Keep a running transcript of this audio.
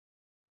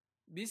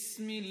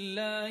بسم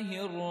الله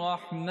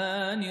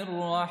الرحمن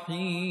الرحيم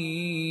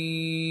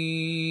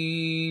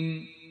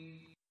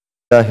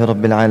الله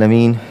رب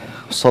العالمين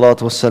والصلاة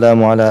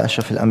والسلام على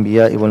أشرف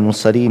الأنبياء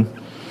والمرسلين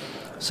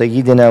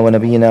سيدنا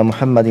ونبينا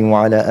محمد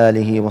وعلى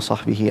آله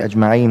وصحبه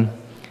أجمعين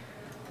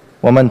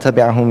ومن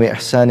تبعهم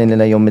بإحسان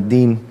إلى يوم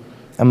الدين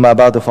أما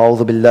بعد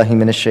فأعوذ بالله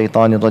من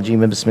الشيطان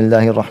الرجيم بسم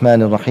الله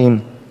الرحمن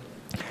الرحيم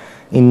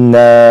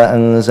إنا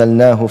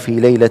أنزلناه في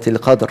ليلة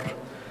القدر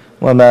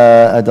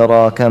وما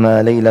أدراك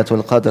ما ليلة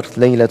القدر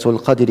ليلة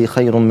القدر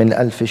خير من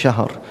 1000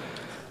 شهر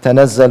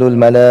تنزل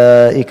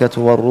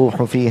الملائكة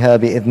والروح فيها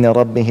بإذن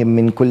ربهم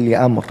من كل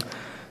أمر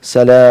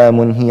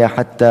سلام هي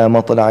حتى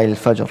مطلع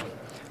الفجر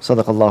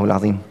صدق الله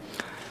العظيم.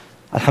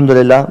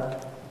 Alhamdulillah,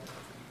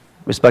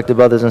 respected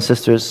brothers and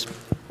sisters,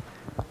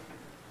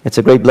 it's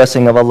a great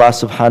blessing of Allah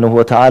subhanahu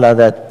wa ta'ala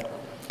that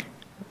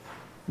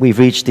we've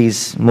reached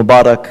these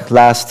Mubarak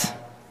last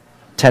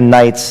 10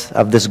 nights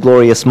of this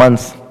glorious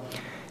month.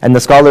 And the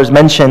scholars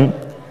mention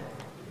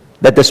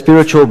that the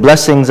spiritual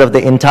blessings of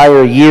the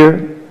entire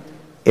year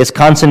is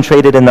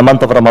concentrated in the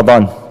month of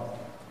Ramadan.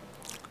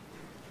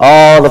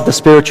 All of the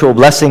spiritual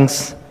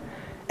blessings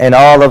and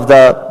all of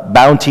the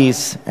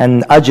bounties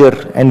and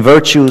ajr and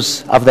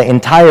virtues of the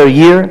entire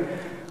year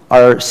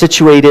are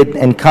situated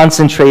and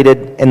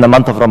concentrated in the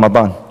month of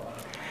Ramadan.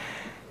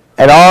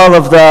 And all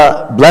of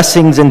the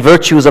blessings and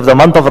virtues of the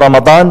month of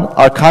Ramadan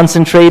are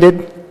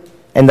concentrated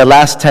in the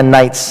last 10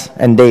 nights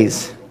and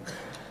days.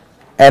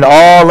 And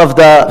all of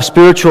the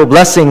spiritual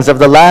blessings of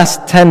the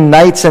last 10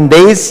 nights and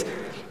days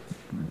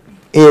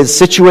is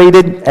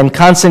situated and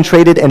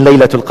concentrated in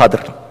Laytul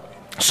Qadr.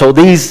 So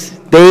these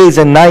days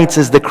and nights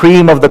is the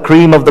cream of the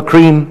cream of the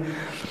cream,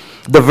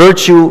 the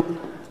virtue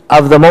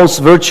of the most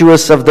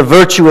virtuous of the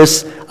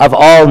virtuous of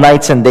all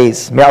nights and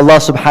days. May Allah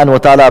subhanahu wa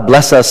ta'ala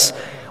bless us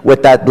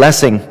with that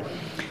blessing.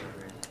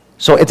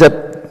 So it's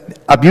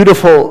a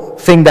beautiful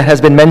thing that has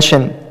been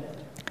mentioned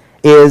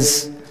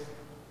is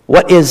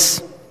what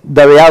is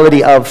the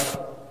reality of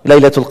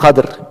Laylatul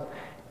Qadr.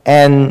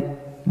 And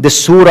the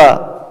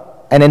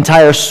surah, an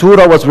entire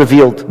surah was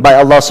revealed by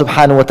Allah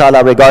subhanahu wa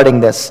ta'ala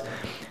regarding this.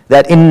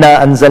 That inna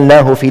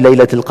anzalnahu fi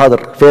Laylatul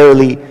Qadr.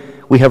 Verily,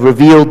 we have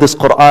revealed this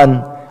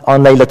Quran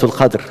on Laylatul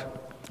Qadr.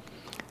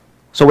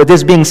 So with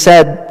this being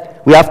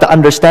said, we have to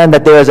understand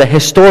that there is a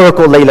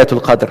historical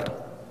Laylatul Qadr.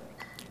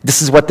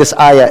 This is what this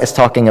ayah is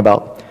talking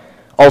about.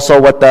 Also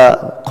what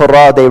the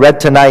Qur'an they read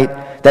tonight,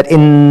 that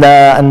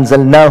inna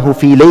anzalnahu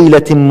fi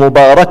laylatin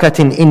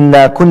mubarakatin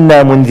inna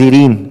kunna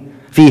munzirin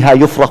fiha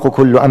yufraqu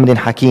kullu amrin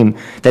hakim.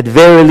 That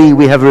verily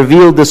we have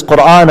revealed this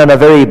Quran on a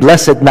very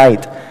blessed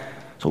night.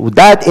 So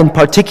that in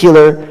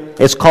particular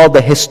is called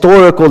the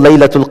historical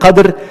Laylatul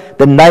Qadr,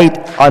 the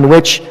night on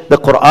which the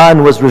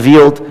Quran was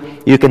revealed.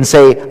 You can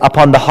say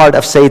upon the heart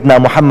of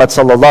Sayyidina Muhammad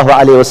sallallahu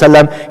alayhi wa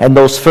sallam, and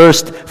those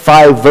first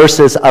 5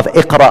 verses of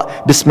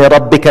Iqra, Bismi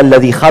Rabbika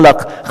alladhi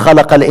khalaq,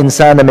 khalaqa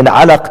al-insana min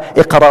alaq,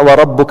 Iqra wa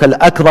rabbuka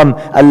al-akram,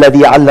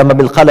 alladhi allama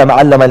bil-qalam,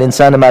 allama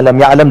al-insana ma lam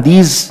ya'lam.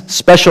 These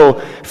special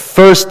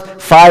first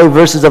 5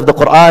 verses of the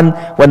Quran,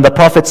 when the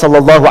Prophet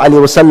sallallahu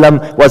alayhi wa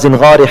sallam was in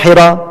Ghar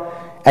Hira,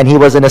 and he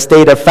was in a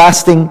state of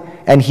fasting,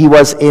 and he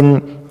was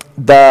in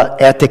the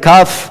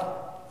i'tikaf,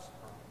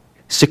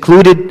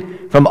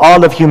 secluded from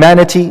all of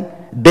humanity.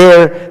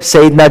 There,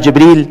 Sayyidina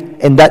Jibreel,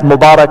 in that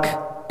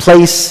Mubarak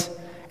place,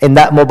 in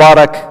that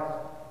Mubarak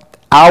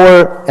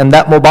hour, in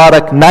that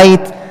Mubarak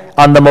night,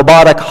 on the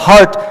Mubarak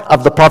heart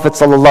of the Prophet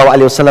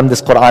ﷺ,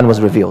 this Quran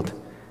was revealed.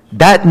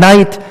 That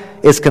night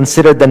is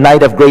considered the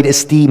night of great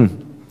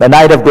esteem, the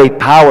night of great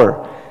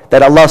power,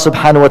 that Allah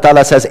subhanahu wa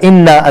ta'ala says,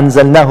 Inna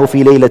anzalnahu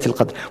fi laylatil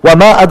qadr. Wa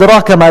ma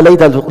adraka ma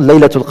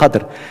laylatul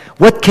qadr.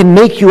 What can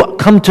make you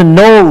come to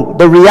know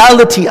the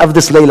reality of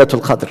this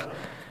Laylatul Qadr?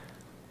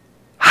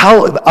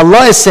 How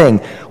Allah is saying,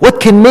 what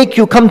can make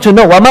you come to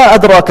know? وَمَا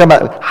أَدْرَاكَ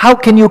مَا. How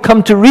can you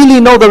come to really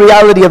know the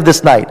reality of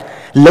this night?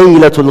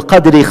 Laylatul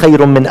Qadr خَيْرٌ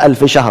مِّنْ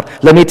أَلْفِ شَهْرٍ.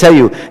 Let me tell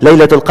you,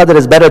 Laylatul Qadr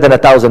is better than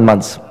 1,000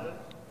 months.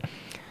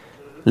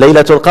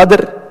 Laylatul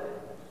Qadr,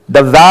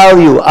 the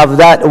value of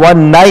that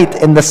one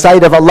night in the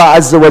sight of Allah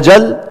Azza wa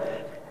Jal,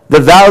 the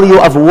value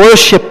of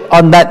worship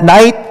on that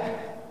night,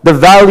 the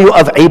value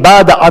of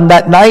ibadah on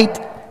that night,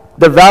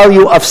 the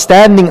value of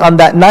standing on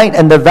that night,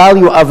 and the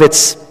value of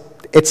its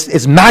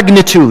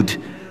magnitude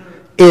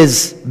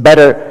is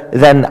better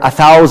than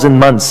 1,000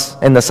 months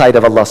in the sight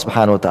of Allah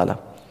subhanahu wa ta'ala.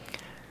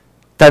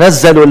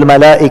 تَنَزَّلُ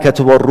الْمَلَائِكَةُ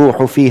وَالرُّوحُ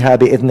فِيهَا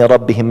بِإِذْنِ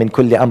رَبِّهِمْ مِنْ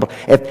كُلِّ أَمْرٍ.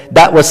 If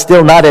that was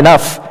still not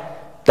enough,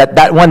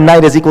 that one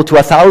night is equal to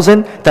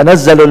 1,000,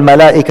 تَنَزَّلُ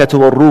الْمَلَائِكَةُ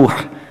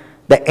وَالرُّوحُ.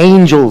 The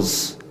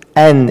angels,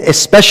 and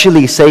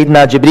especially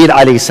Sayyidina Jibreel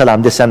alayhi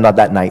salam, descend on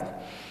that night.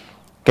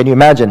 Can you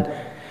imagine?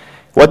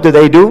 What do?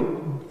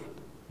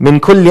 مِنْ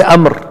كُلِّ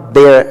أَمْرٍ.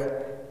 They're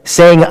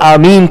saying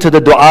Ameen to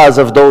the du'as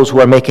of those who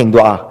are making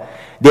dua.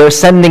 They're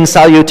sending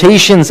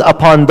salutations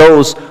upon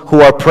those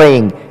who are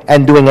praying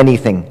and doing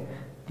anything.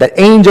 The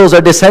angels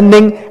are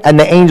descending, and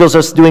the angels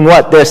are doing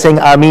what? They're saying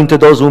Ameen to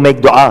those who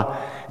make dua.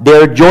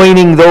 They're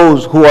joining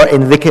those who are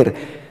in dhikr.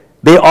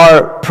 They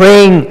are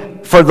praying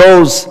for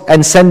those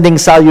and sending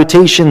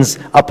salutations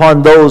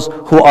upon those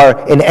who are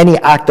in any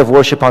act of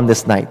worship on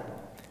this night.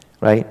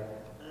 Right?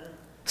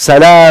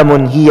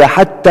 Salamun hiya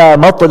hatta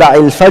matla'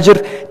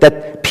 al-fajr,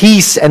 that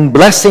peace and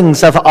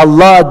blessings of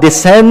Allah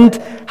descend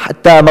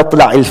hatta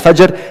matla'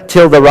 al-fajr,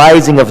 till the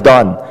rising of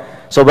dawn.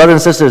 So brothers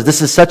and sisters,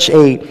 this is such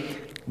a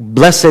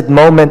blessed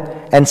moment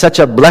and such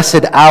a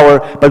blessed hour.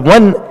 But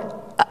one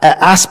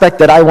aspect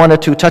that I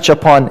wanted to touch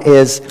upon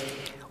is,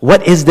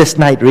 what is this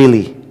night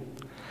really?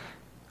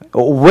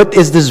 What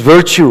is this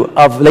virtue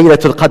of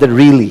Laylatul Qadr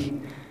really?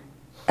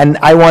 And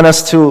I want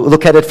us to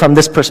look at it from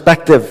this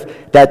perspective,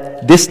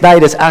 that this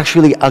night is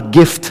actually a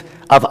gift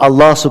of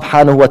Allah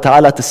subhanahu wa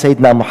ta'ala to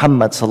Sayyidina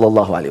Muhammad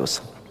sallallahu alayhi wa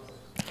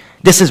sallam.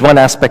 This is one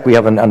aspect we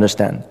have to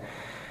understand.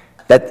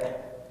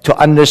 That to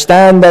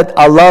understand that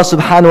Allah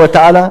subhanahu wa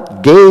ta'ala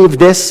gave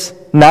this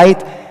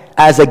night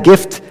as a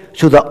gift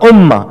to the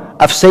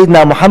Ummah of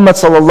Sayyidina Muhammad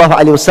sallallahu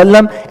alayhi wa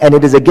sallam, and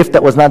it is a gift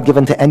that was not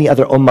given to any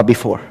other Ummah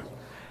before.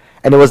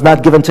 And it was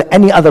not given to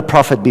any other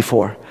Prophet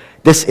before.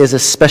 This is a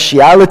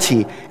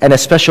speciality and a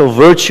special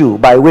virtue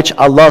by which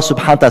Allah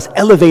subhanahu wa ta'ala has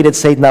elevated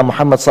Sayyidina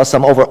Muhammad sallallahu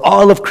alayhi wa sallam over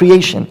all of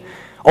creation,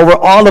 over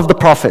all of the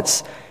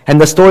Prophets.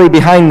 And the story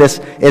behind this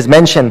is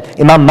mentioned.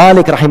 Imam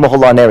Malik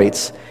rahimahullah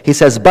narrates. He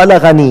says,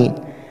 "Balagani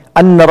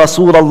anna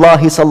Rasulullah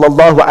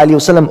sallallahu alayhi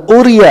wa sallam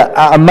uriya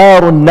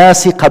a'marun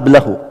nasi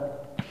qablahu."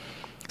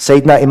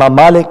 Sayyidina Imam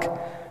Malik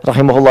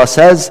rahimahullah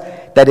says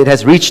that it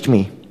has reached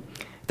me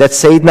that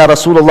Sayyidina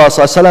Rasulullah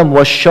sallallahu alayhi wa sallam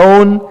was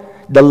shown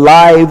the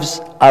lives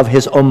of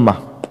his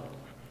ummah.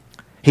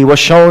 He was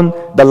shown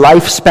the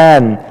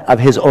lifespan of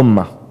his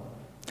ummah.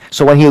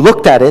 So when he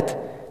looked at it,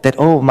 that,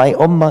 oh, my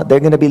ummah, they're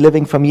going to be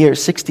living from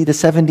years 60 to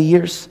 70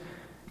 years.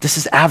 This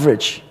is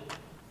average.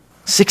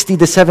 60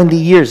 to 70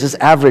 years is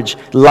average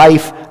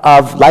life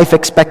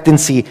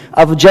expectancy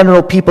of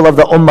general people of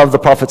the ummah of the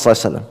Prophet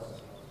ﷺ.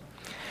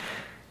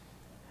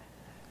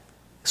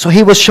 So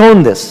he was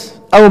shown this.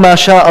 أَوْ مَا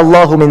شَاءَ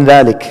اللَّهُ مِنْ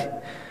ذَلِكَ,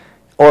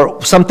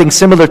 or something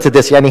similar to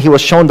this. Yani he was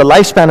shown the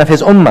lifespan of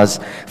his ummahs.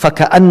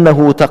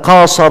 فَكَأَنَّهُ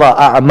تَقَاصَرَ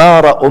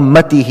أَعْمَارَ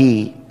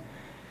أُمَّتِهِ.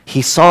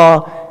 He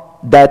saw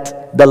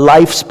that the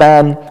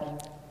lifespan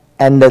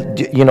and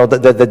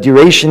the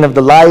duration of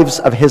the lives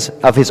of his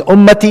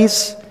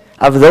ummatis,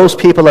 of those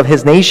people of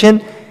his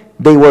nation,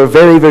 they were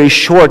very, very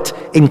short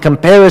in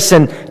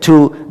comparison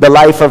to the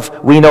life of,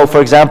 we know,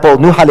 for example,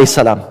 Nuh alayhi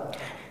salam.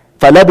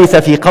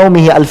 فَلَبِثَ فِي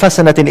قَوْمِهِ أَلْفَ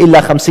سَنَةٍ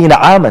إِلَّا خَمْسِينَ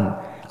عَامًا.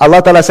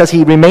 Allah Ta'ala says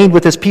he remained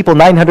with his people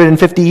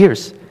 950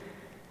 years.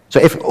 So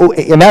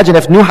imagine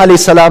if Nuh alayhi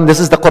salam, this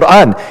is the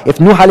Quran,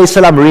 if Nuh alayhi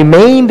salam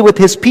remained with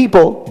his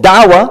people,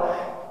 da'wah,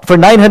 for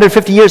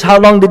 950 years, how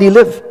long did he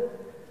live?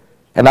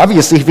 And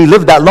obviously if he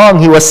lived that long,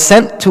 he was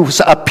sent to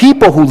a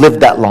people who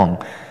lived that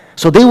long.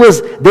 So there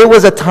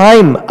was a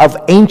time of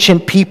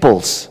ancient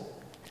peoples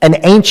and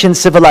ancient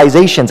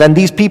civilizations, and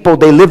these people,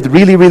 they lived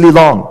really, really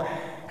long.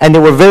 And they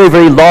were very,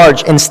 very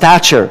large in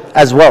stature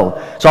as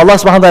well. So Allah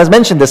subhanahu wa ta'ala has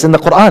mentioned this in the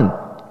Quran.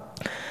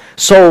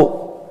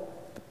 So,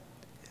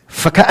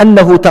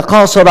 فَكَأَنَّهُ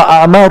تَقَاصَرَ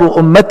أَعْمَارُ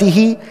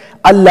أُمَّتِهِ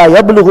أَلَّا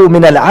يَبْلُغُ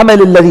مِنَ الْعَمَلِ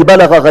الَّذِي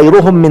بَلَغَ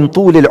غَيْرُهُم مِّن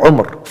طُولِ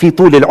الْعُمْرِ فِي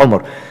طُولِ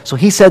الْعُمْرِ. So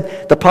he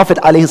said, the Prophet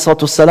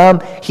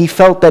ﷺ, he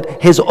felt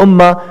that his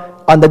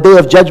ummah on the Day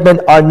of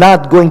Judgment are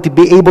not going to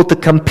be able to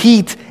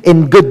compete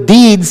in good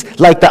deeds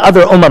like the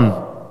other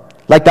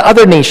like the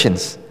other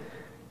nations.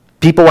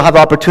 People will have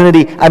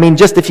opportunity. I mean,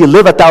 just if you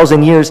live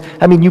 1,000 years,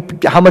 I mean,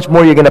 how much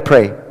more you're going to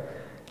pray?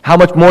 How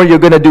much more you're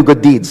going to do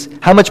good deeds?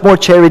 How much more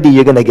charity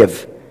you're going to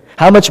give?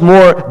 How much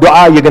more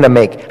dua you're going to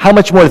make? How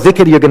much more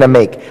dhikr you're going to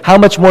make? How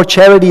much more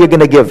charity you're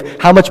going to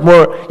give? How much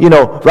more,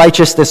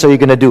 righteousness are you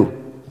going to do?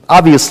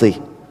 Obviously.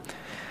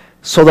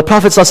 So the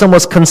Prophet ﷺ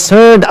was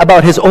concerned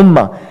about his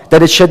ummah,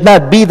 that it should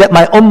not be that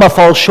my ummah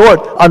falls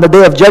short on the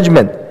Day of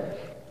Judgment.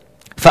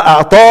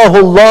 فَأَعْطَاهُ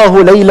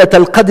اللَّهُ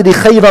لَيْلَةَ الْقَدْرِ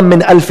خَيْرًا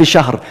مِنْ أَلْفِ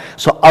شَهْرٍ.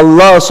 So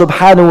Allah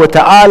subhanahu wa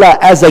ta'ala,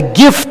 as a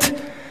gift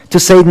to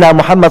Sayyidina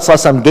Muhammad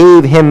ﷺ,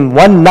 gave him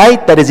one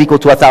night that is equal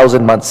to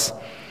 1,000 months.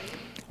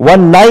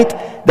 One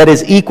night that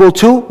is equal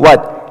to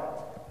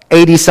what?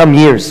 80 some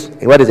years.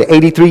 What is it?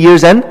 83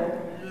 years and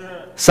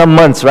some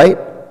months, right?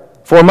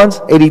 4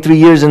 months? 83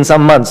 years and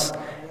some months.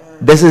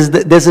 This is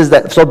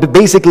that. So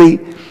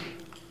basically,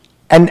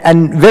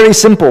 and very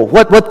simple.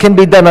 What can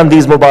be done on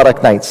these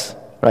Mubarak nights?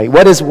 Right?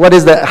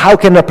 How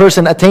can a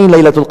person attain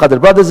Laylatul Qadr?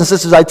 Brothers and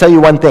sisters, I tell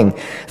you one thing.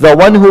 The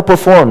one who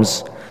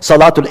performs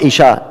Salatul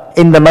Isha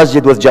in the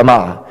masjid with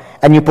Jama'ah,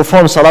 and you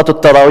perform Salatul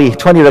Taraweeh,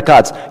 20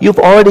 rakats, you've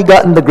already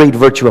gotten the great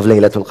virtue of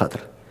Laylatul Qadr.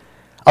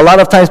 A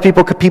lot of times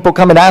people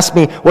come and ask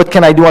me, what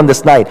can I do on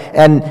this night?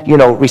 And,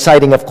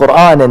 reciting of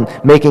Quran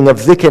and making of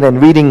dhikr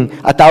and reading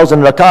 1,000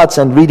 rakats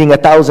and reading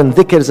 1,000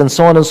 dhikrs and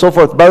so on and so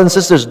forth. Brothers and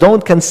sisters,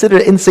 don't consider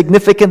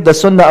insignificant the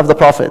sunnah of the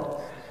Prophet.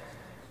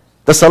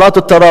 The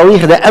Salatul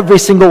Taraweeh that every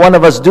single one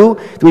of us do,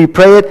 we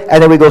pray it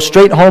and then we go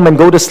straight home and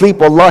go to sleep.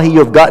 Wallahi,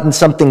 you've gotten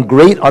something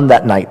great on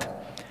that night.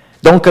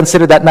 Don't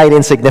consider that night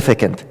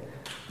insignificant.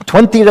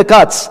 20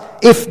 rakats,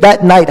 if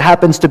that night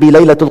happens to be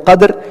Laylatul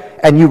Qadr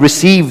and you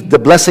received the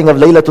blessing of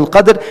Laylatul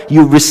Qadr,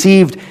 you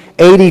received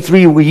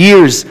 83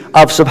 years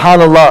of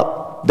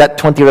subhanallah, that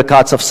 20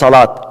 rakats of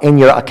salat in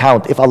your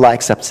account if Allah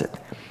accepts it.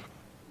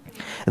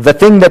 The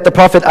thing that the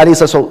Prophet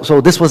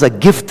so this was a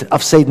gift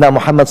of Sayyidina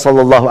Muhammad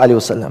sallallahu alaihi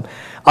wasallam.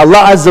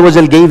 Allah Azza wa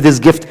Jal gave this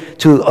gift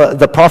to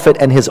the Prophet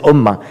and his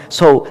ummah.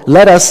 So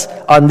let us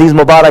on these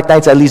Mubarak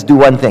nights at least do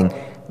one thing.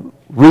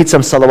 Read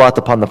some salawat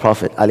upon the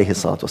Prophet alayhi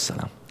salatu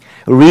wasalam.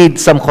 Read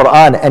some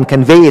Quran and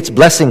convey its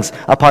blessings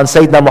upon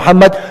Sayyidina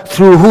Muhammad,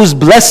 through whose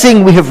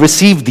blessing we have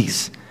received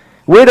these.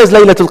 Where does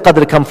Laylatul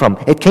Qadr come from?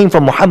 It came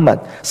from Muhammad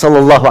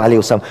sallallahu alayhi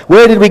wasallam.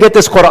 Where did we get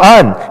this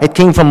Quran? It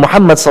came from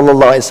Muhammad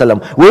sallallahu alayhi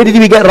wasallam. Where did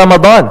we get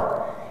Ramadan?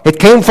 It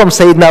came from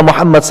Sayyidina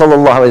Muhammad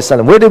sallallahu alayhi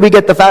wasallam. Where did we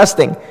get the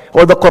fasting,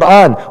 or the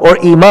Quran, or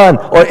Iman,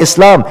 or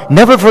Islam?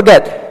 Never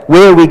forget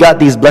where we got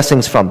these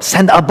blessings from.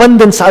 Send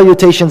abundant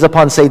salutations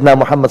upon Sayyidina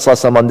Muhammad sallallahu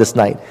alayhi wasallam on this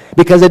night,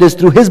 because it is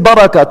through his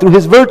barakah, through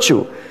his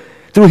virtue,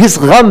 through his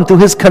gham, through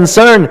his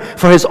concern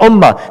for his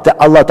ummah, that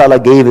Allah Ta'ala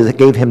gave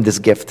him this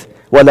gift.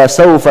 وَلَا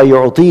سَوْفَ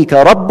يُعْطِيكَ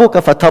رَبُّكَ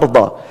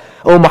فَتَرْضَى.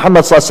 O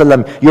Muhammad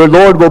sallallahu alaihi wasallam, your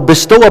Lord will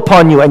bestow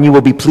upon you and you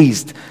will be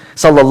pleased.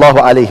 Sallallahu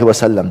alaihi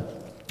wasallam.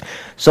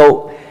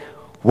 So,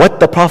 what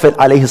the Prophet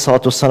alaihi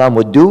salatu wasallam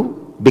would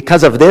do,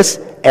 because of this,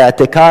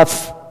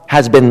 i'tikaf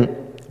has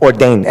been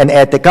ordained. And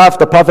i'tikaf,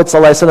 the Prophet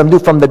sallallahu alaihi wasallam do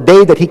from the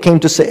day that he came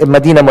to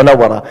Medina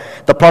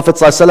Munawwara. The Prophet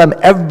sallallahu alaihi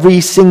wasallam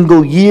every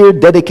single year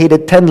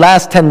dedicated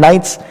last 10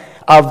 nights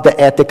of the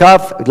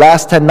i'tikaf,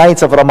 last 10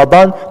 nights of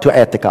Ramadan to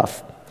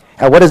i'tikaf.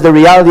 And what is the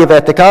reality of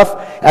i'tikaf?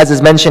 As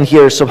is mentioned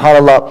here,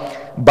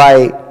 subhanAllah,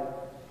 by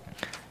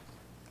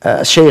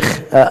Shaykh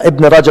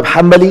Ibn Rajab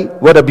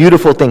Hanbali. What a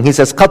beautiful thing. He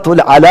says, قَطْعُ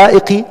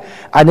الْعَلَائِقِ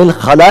عَنِ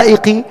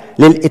الْخَلَائِقِ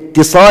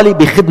لِلْإِتِّصَالِ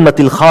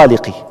بِخِدْمَةِ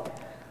الْخَالِقِ.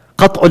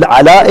 قَطْعُ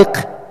الْعَلَائِقِ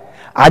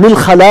عَنِ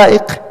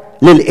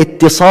الْخَلَائِقِ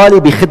لِلْإِتِّصَالِ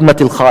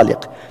بِخِدْمَةِ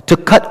الْخَالِقِ. To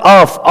cut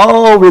off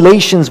all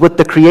relations with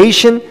the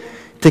creation,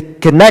 to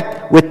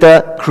connect with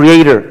the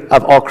creator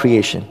of all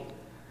creation.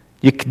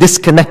 You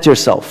disconnect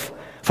yourself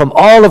from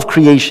all of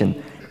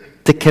creation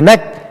to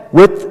connect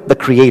with the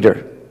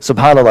creator.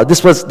 SubhanAllah,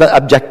 this was the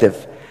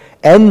objective.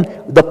 And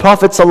the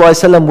Prophet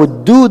ﷺ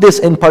would do this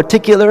in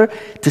particular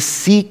to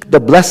seek the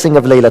blessing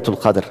of Laylatul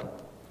Qadr.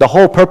 The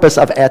whole purpose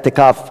of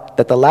i'tikaf,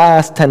 that the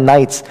last 10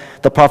 nights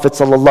the Prophet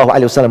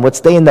ﷺ would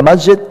stay in the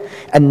masjid.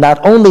 And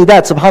not only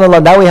that,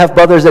 subhanAllah, now we have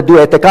brothers that do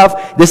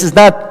i'tikaf. This is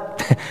not,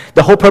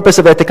 the whole purpose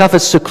of i'tikaf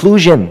is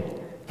seclusion,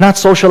 not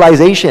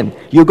socialization.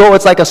 You go,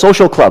 it's like a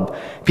social club.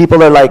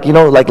 People are like,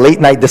 like late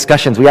night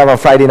discussions we have on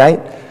Friday night.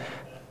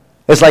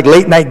 It's like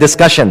late night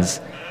discussions.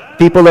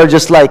 People are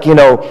just like,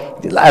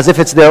 as if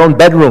it's their own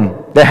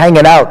bedroom. They're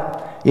hanging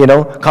out,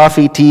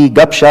 coffee, tea,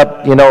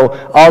 gupshup,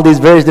 all these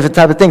various different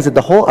types of things. That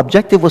the whole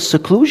objective was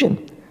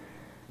seclusion.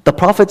 The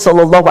Prophet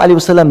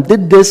ﷺ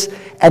did this.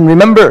 And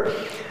remember,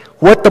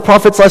 what the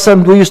Prophet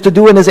ﷺ used to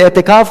do in his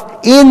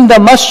i'tikaf, in the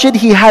masjid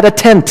he had a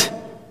tent.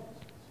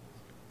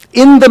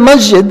 In the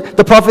masjid,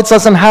 the Prophet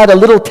ﷺ had a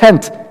little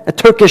tent, a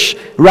Turkish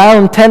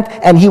round tent,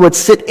 and he would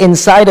sit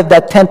inside of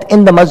that tent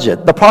in the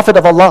masjid. The Prophet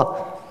of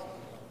Allah,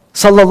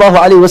 sallallahu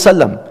alaihi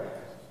wasallam.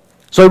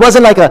 So it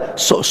wasn't like a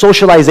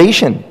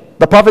socialization.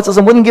 The Prophet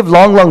ﷺ wouldn't give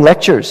long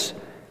lectures.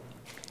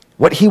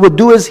 What he would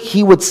do is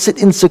he would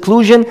sit in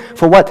seclusion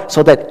for what?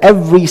 So that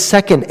every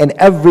second and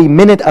every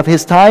minute of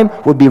his time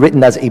would be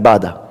written as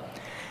ibadah.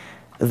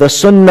 The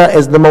sunnah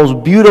is the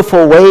most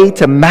beautiful way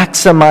to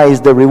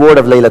maximize the reward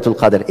of Laylatul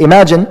Qadr.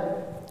 Imagine,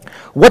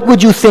 what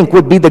would you think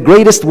would be the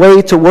greatest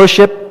way to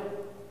worship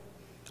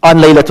on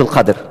Laylatul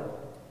Qadr?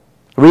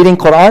 Reading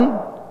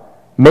Quran,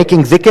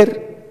 making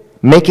dhikr,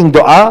 making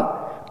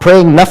dua,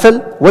 praying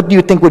nafil. What do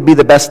you think would be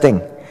the best thing?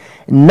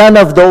 None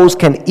of those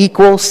can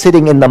equal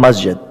sitting in the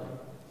masjid.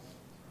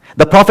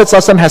 The Prophet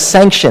ﷺ has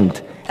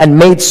sanctioned and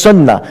made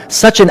sunnah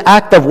such an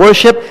act of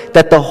worship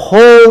that the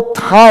whole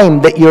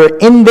time that you're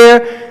in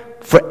there,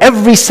 for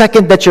every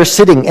second that you're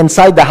sitting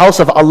inside the house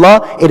of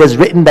Allah, it is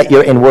written that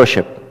you're in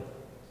worship.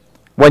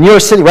 When you're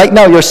sitting, right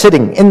now you're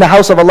sitting in the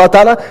house of Allah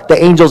Ta'ala,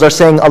 the angels are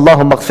saying,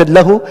 Allahumma ghfir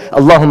lahu,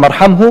 Allahumma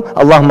arhamhu,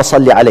 Allahumma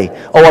salli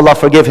alayh. Oh Allah,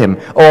 forgive him.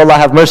 Oh Allah,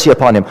 have mercy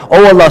upon him.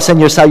 Oh Allah, send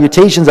your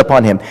salutations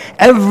upon him.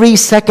 Every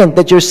second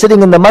that you're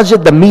sitting in the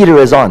masjid, the meter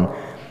is on.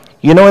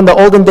 In the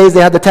olden days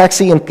they had the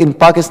taxi in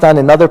Pakistan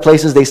and other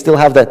places, they still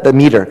have the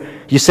meter.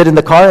 You sit in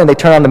the car and they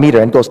turn on the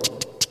meter and it goes tick,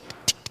 tick, tick, tick,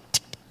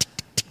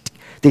 tick, tick.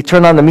 They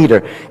turn on the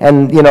meter.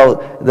 And the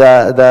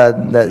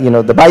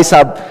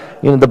baisab,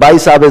 the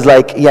baisab is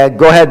like, yeah,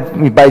 go ahead,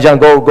 Baijan,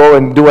 go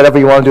and do whatever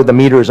you want to do, the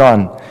meter is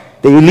on.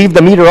 They leave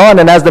the meter on,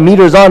 and as the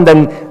meter is on,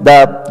 then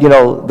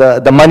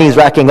the money is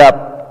racking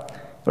up,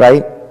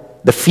 right?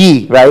 The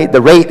fee, right?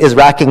 The rate is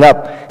racking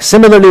up.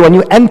 Similarly, when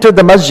you enter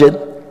the masjid,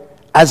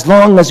 as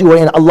long as you are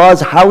in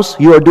Allah's house,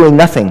 you are doing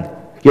nothing.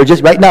 You're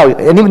just, right now,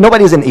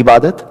 nobody is in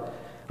ibadat.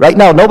 Right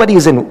now, nobody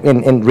is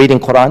in reading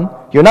Quran.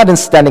 You're not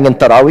standing in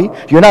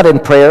Taraweeh. You're not in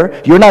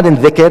prayer. You're not in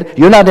dhikr.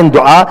 You're not in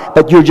dua.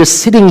 But you're just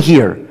sitting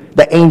here.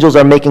 The angels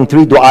are making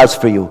 3 du'as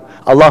for you.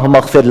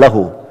 Allahumma ghfir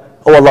lahu.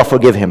 Oh Allah,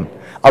 forgive him.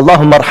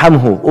 Allahumma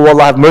arhamhu. Oh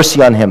Allah, have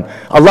mercy on him.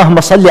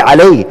 Allahumma salli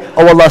alayh.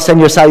 Oh Allah, send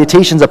your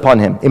salutations upon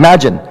him.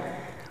 Imagine,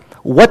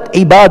 what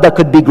ibadah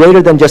could be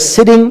greater than just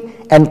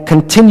sitting and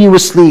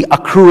continuously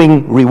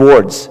accruing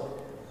rewards.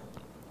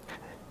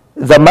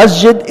 The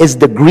masjid is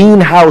the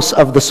greenhouse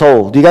of the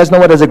soul. Do you guys know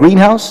what is a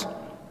greenhouse?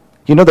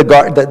 You know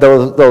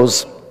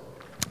those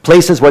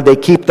places where they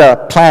keep the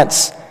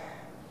plants,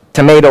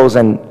 tomatoes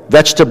and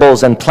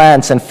vegetables and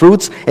plants and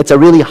fruits. It's a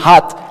really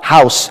hot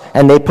house,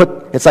 and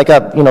it's like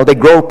they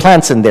grow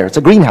plants in there. It's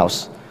a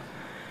greenhouse.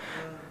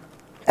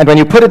 And when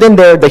you put it in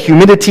there, the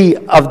humidity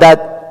of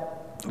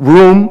that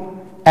room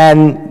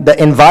and the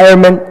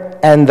environment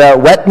and the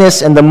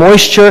wetness and the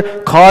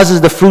moisture causes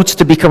the fruits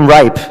to become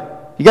ripe.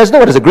 You guys know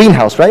what is a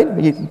greenhouse, right?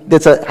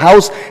 It's a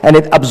house, and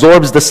it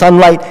absorbs the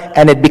sunlight,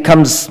 and it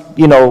becomes,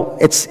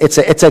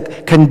 it's a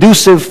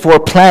conducive for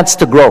plants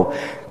to grow.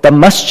 The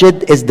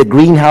masjid is the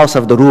greenhouse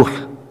of the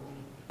ruh.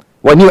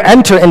 When you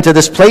enter into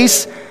this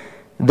place,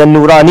 the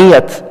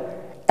nuraniyat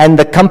and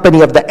the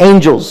company of the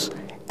angels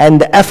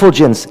and the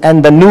effulgence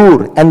and the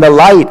nur and the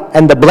light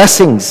and the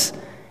blessings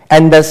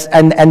and the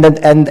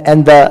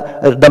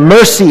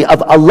mercy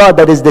of Allah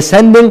that is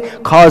descending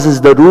causes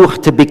the ruh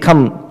to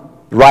become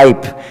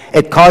ripe.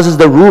 It causes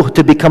the ruh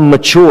to become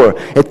mature.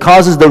 It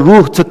causes the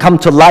ruh to come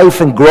to life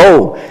and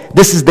grow.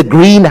 This is the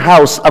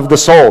greenhouse of the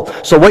soul.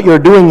 So what you're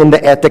doing in the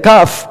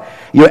i'tikaf,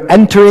 you're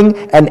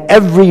entering, and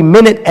every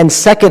minute and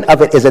second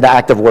of it is an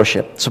act of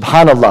worship.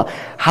 Subhanallah.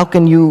 How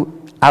can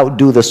you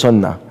outdo the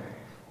sunnah?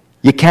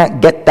 You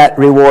can't get that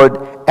reward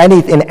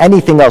in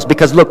anything else.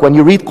 Because look, when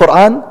you read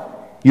Quran,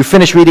 you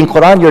finish reading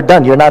Quran, you're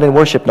done. You're not in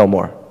worship no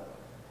more.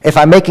 If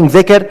I'm making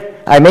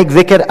dhikr, I make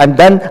dhikr, I'm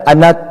done. I'm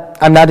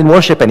not in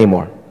worship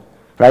anymore,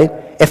 right?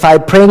 If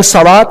I'm praying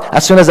salat,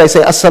 as soon as I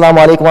say assalamu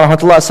alaikum wa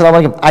rahmatullah,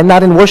 assalamu alaikum, I'm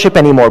not in worship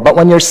anymore. But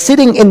when you're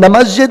sitting in the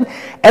masjid,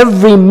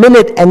 every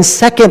minute and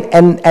second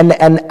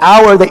and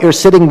hour that you're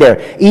sitting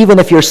there, even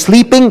if you're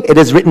sleeping, it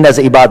is written as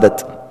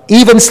ibadat.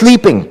 Even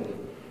sleeping,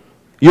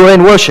 you're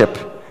in worship.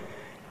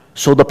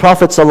 So the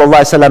Prophet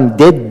ﷺ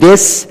did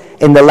this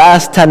in the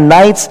last 10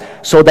 nights,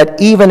 so that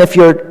even if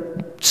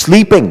you're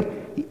sleeping,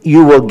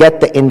 you will get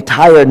the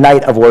entire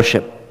night of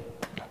worship.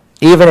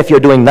 Even if you're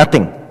doing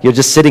nothing, you're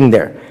just sitting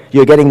there,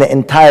 you're getting the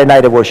entire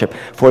night of worship.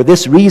 For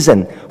this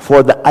reason,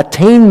 for the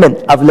attainment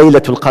of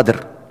Laytul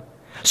Qadr,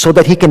 so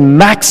that he can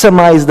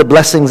maximize the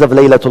blessings of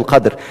Laytul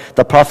Qadr,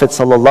 the Prophet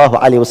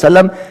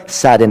ﷺ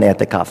sat in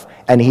i'tikaf.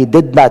 And he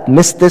did not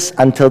miss this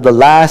until the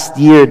last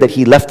year that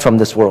he left from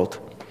this world.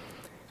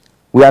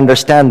 We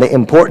understand the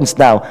importance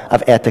now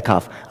of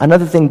i'tikaf.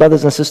 Another thing,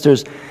 brothers and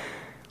sisters,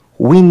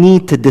 we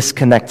need to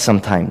disconnect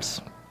sometimes.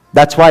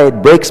 That's why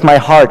it breaks my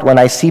heart when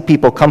I see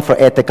people come for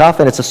i'tikaf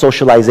and it's a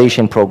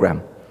socialization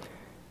program.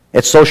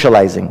 It's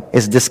socializing,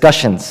 it's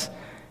discussions.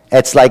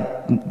 It's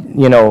like,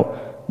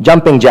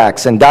 jumping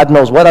jacks and God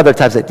knows what other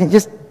types of,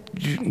 just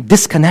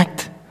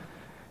disconnect.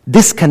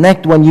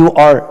 Disconnect when you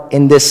are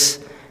in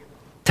this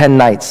 10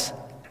 nights.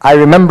 I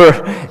remember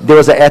there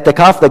was an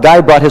i'tikaf, the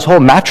guy brought his whole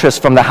mattress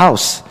from the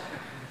house.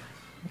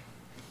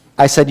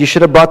 I said, you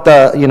should have brought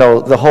the,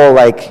 the whole,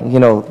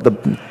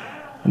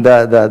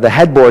 the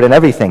headboard and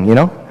everything,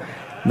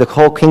 the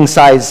whole king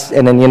size,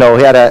 and then, he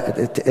had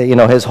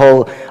his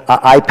whole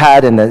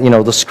iPad and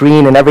the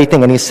screen and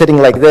everything, and he's sitting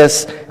like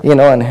this,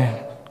 and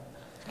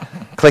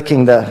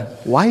clicking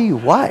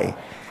why?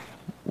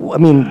 I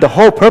mean, the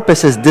whole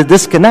purpose is to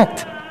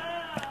disconnect.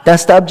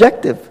 That's the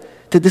objective,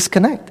 to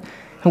disconnect.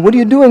 And what are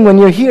you doing when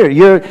you're here?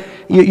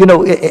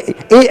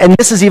 And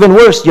this is even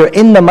worse, you're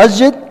in the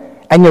masjid,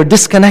 and you're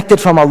disconnected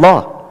from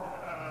Allah.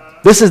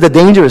 This is the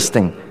dangerous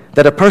thing,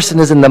 that a person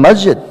is in the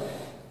masjid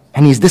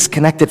and he's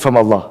disconnected from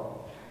Allah.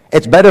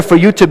 It's better for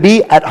you to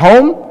be at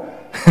home,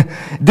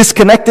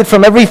 disconnected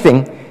from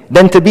everything,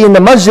 than to be in the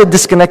masjid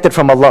disconnected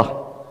from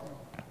Allah.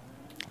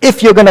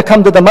 If you're going to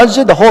come to the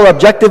masjid, the whole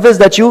objective is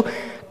that you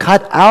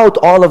cut out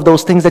all of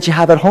those things that you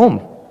have at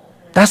home.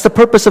 That's the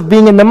purpose of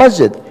being in the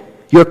masjid.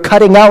 You're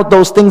cutting out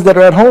those things that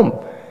are at home,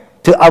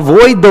 to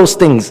avoid those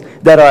things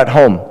that are at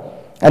home.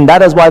 And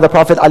that is why the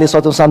Prophet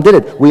ﷺ did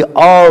it. We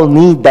all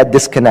need that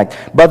disconnect.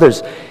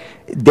 Brothers,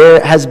 there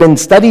has been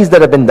studies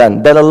that have been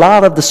done that a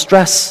lot of the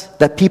stress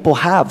that people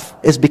have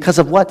is because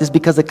of what? Is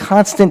because the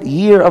constant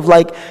year of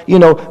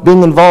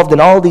being involved in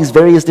all these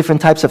various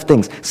different types of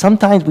things.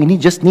 Sometimes we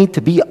just need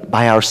to be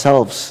by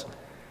ourselves.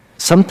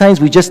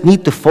 Sometimes we just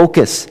need to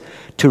focus,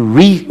 to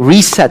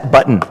reset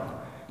button.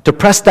 To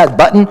press that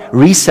button,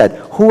 reset.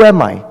 Who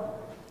am I?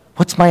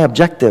 What's my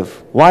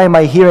objective? Why am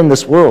I here in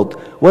this world?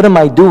 What am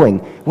I doing?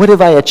 What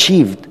have I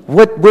achieved?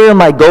 Where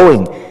am I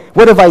going?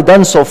 What have I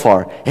done so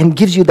far? And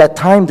gives you that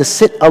time to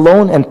sit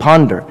alone and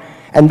ponder.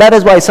 And that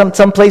is why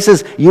some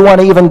places you want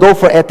to even go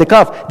for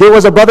i'tikaf. There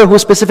was a brother who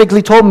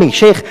specifically told me,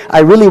 Shaykh, I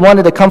really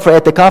wanted to come for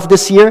i'tikaf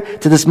this year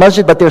to this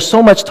masjid, but there's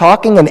so much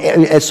talking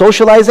and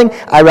socializing,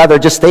 I'd rather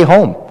just stay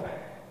home.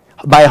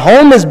 My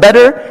home is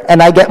better,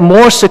 and I get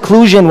more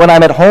seclusion when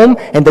I'm at home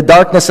in the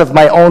darkness of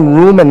my own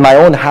room and my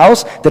own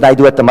house than I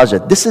do at the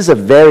masjid. This is a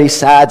very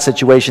sad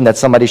situation that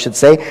somebody should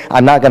say,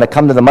 I'm not going to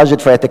come to the masjid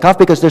for i'tikaf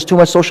because there's too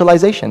much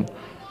socialization.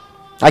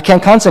 I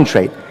can't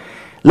concentrate.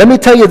 Let me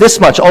tell you this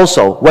much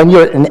also, when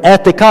you're in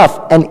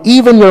i'tikaf and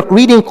even you're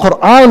reading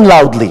Quran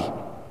loudly,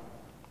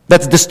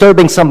 that's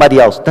disturbing somebody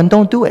else, then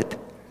don't do it.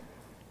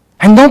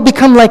 And don't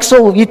become like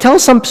so, you tell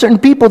some certain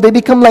people, they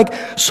become like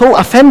so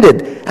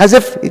offended, as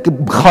if,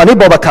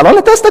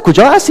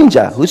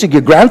 who's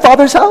your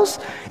grandfather's house?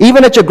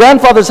 Even at your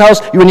grandfather's house,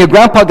 when your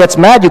grandpa gets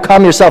mad, you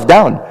calm yourself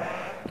down.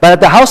 But at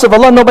the house of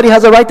Allah, nobody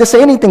has a right to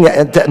say anything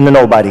to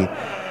nobody.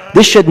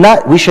 We should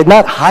not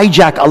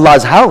hijack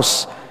Allah's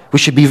house. We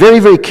should be very,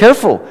 very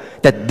careful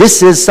that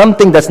this is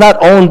something that's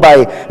not owned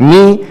by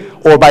me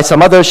or by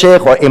some other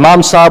shaykh or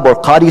imam sahib or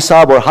qari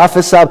sahib or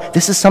hafiz sahib.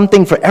 This is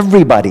something for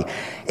everybody.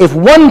 If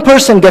one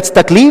person gets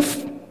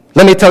taklif,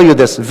 let me tell you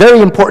this very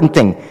important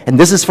thing, and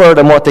this is for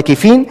the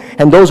mu'takifin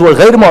and those who are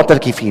ghayr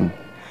mu'takifin.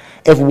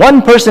 If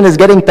one person is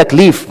getting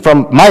taklif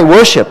from my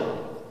worship,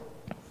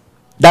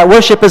 that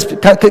worship is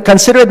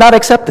considered not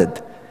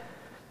accepted.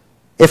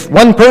 If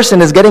one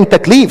person is getting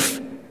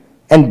taklif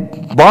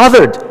and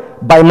bothered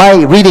by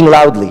my reading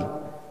loudly,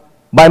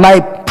 by my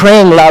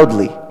praying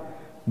loudly,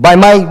 by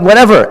my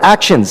whatever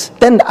actions,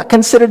 then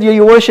consider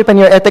your worship and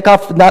your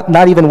i'tikaf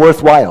not even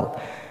worthwhile.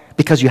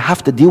 Because you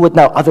have to deal with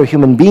now other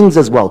human beings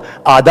as well.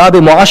 Adab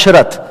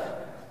mu'asharat.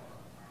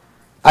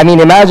 I mean,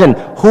 imagine,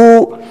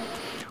 who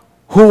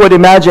would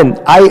imagine,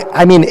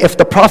 I mean, if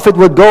the Prophet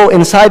would go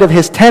inside of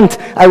his tent,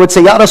 I would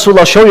say, Ya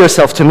Rasulullah, show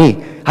yourself to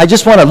me. I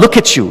just want to look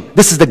at you.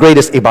 This is the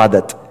greatest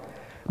ibadat.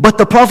 But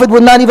the Prophet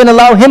would not even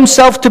allow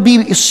himself to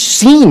be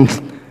seen.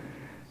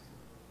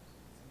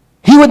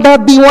 He would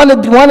not be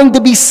wanting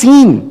to be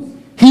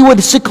seen. He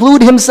would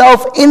seclude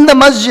himself in the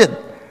masjid.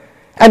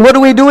 And what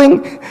are we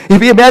doing?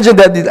 If you imagine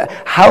that,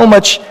 how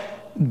much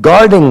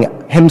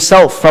guarding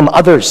himself from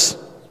others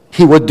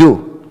he would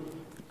do.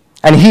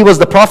 And he was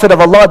the Prophet of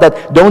Allah,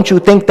 that don't you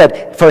think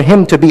that for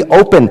him to be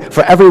open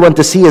for everyone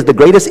to see is the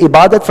greatest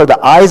ibadat for the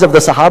eyes of the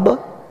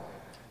Sahaba?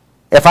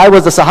 If I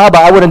was the Sahaba,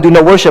 I wouldn't do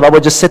no worship. I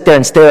would just sit there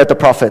and stare at the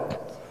Prophet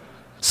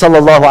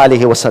sallallahu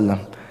alaihi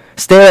wasallam.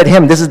 Stare at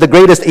him. This is the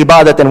greatest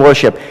ibadat and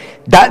worship.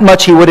 That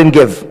much he wouldn't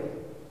give.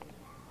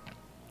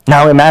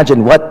 Now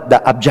imagine what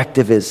the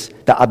objective is.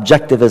 The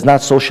objective is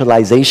not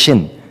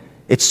socialization,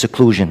 it's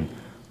seclusion.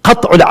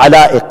 Qat'ul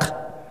ala'iq.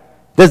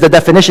 This is the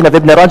definition of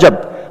Ibn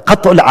Rajab.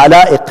 Qat'ul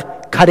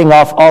ala'iq, cutting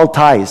off all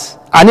ties.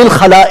 Anil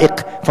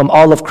khala'iq, from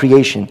all of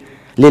creation.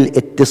 Lil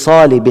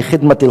ittisali bi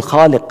khidmatil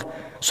khaliq,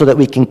 so that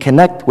we can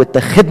connect with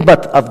the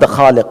khidmat of the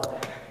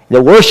Khaliq,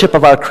 the worship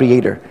of our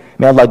Creator.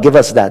 May Allah give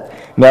us that.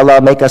 May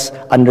Allah make us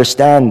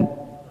understand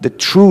the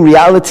true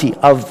reality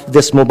of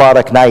this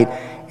Mubarak night.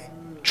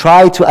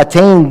 Try to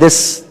attain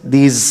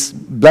these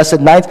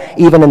blessed nights,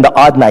 even in the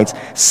odd nights.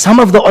 Some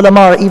of the ulama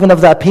are even of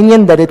the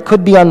opinion that it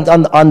could be on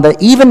the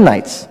even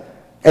nights.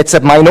 It's a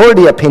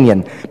minority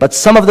opinion. But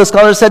some of the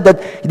scholars said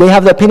that they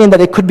have the opinion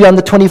that it could be on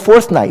the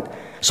 24th night.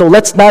 So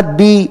let's not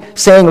be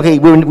saying, okay,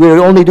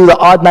 we'll only do the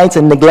odd nights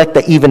and neglect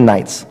the even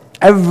nights.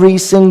 Every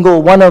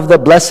single one of the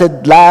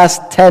blessed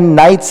last 10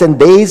 nights and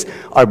days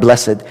are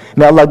blessed.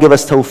 May Allah give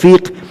us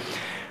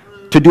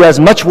tawfiq to do as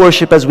much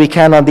worship as we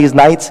can on these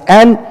nights.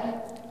 And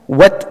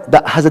what the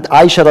Hazrat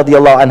Aisha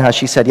radiallahu anha,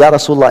 she said, Ya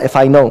Rasulullah, if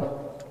I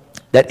know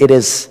that it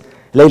is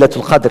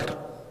Laytul Qadr,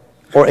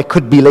 or it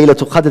could be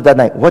Laylatul Qadr that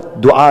night,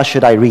 what dua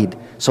should I read?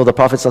 So the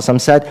Prophet ﷺ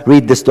said,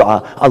 read this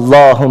dua.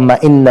 Allahumma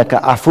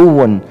innaka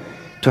afuun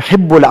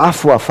tuhibbul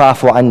afwa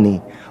fa'fu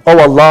anni. Oh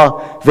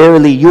Allah,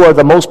 verily you are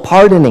the most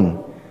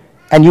pardoning,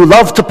 and you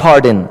love to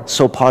pardon,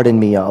 so pardon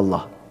me, Ya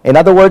Allah. In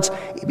other words,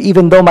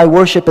 even though my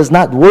worship is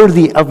not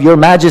worthy of your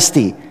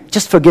majesty,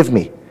 just forgive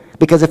me.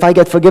 Because if I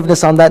get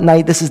forgiveness on that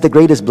night, this is the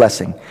greatest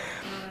blessing.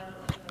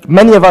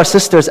 Many of our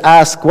sisters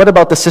ask, what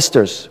about the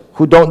sisters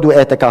who don't do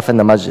i'tikaf in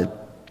the masjid?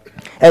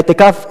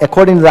 I'tikaf,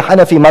 according to the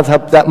Hanafi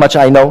madhab, that much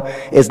I know,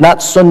 is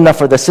not sunnah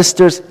for the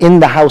sisters in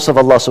the house of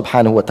Allah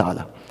subhanahu wa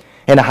ta'ala.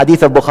 In a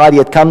hadith of Bukhari,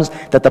 it comes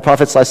that the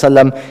Prophet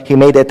ﷺ, he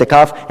made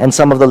i'tikaf, and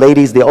some of the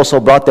ladies, they also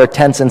brought their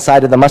tents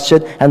inside of the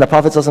masjid, and the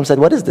Prophet ﷺ said,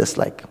 what is this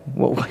like?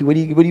 What are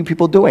you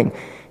people doing?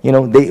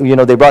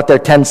 They brought their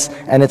tents,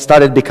 and it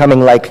started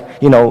becoming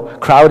like,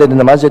 crowded in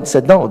the masjid.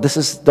 Said, no,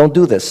 don't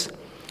do this.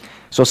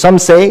 So some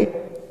say,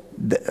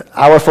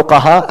 our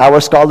fuqaha,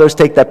 our scholars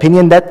take the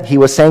opinion that he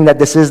was saying that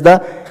this is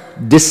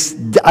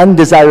the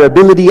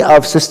undesirability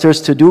of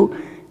sisters to do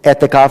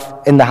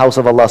i'tikaf in the house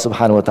of Allah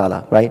subhanahu wa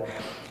ta'ala, right?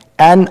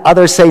 And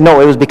others say, no,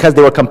 it was because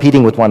they were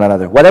competing with one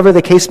another. Whatever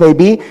the case may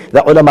be,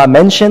 the ulama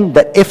mentioned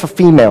that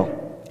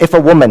if a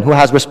woman who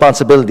has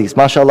responsibilities,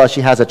 mashallah, she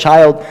has a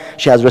child,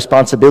 she has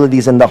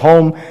responsibilities in the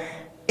home,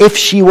 if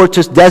she were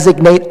to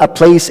designate a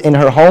place in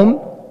her home,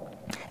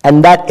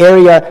 and that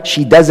area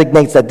she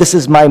designates that this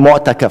is my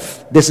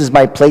mu'takaf, this is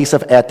my place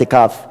of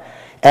i'tikaf,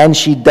 and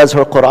she does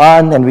her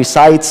Quran and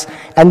recites,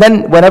 and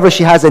then whenever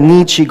she has a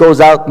need, she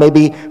goes out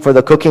maybe for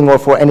the cooking or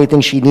for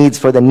anything she needs,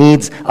 for the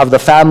needs of the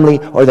family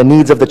or the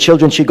needs of the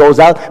children, she goes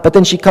out, but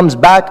then she comes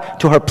back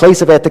to her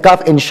place of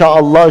i'tikaf,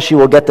 inshallah she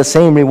will get the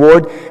same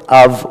reward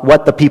of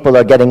what the people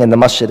are getting in the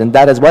masjid. And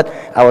that is what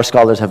our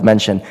scholars have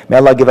mentioned. May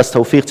Allah give us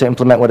tawfiq to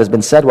implement what has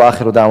been said. Wa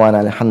akhiru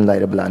da'wana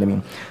alhamdulillahi rabbil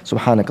alameen.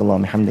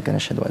 Subhanakallahumma hamdika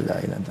nashhadu an la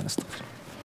ilaha illa anta nastaghfiruka.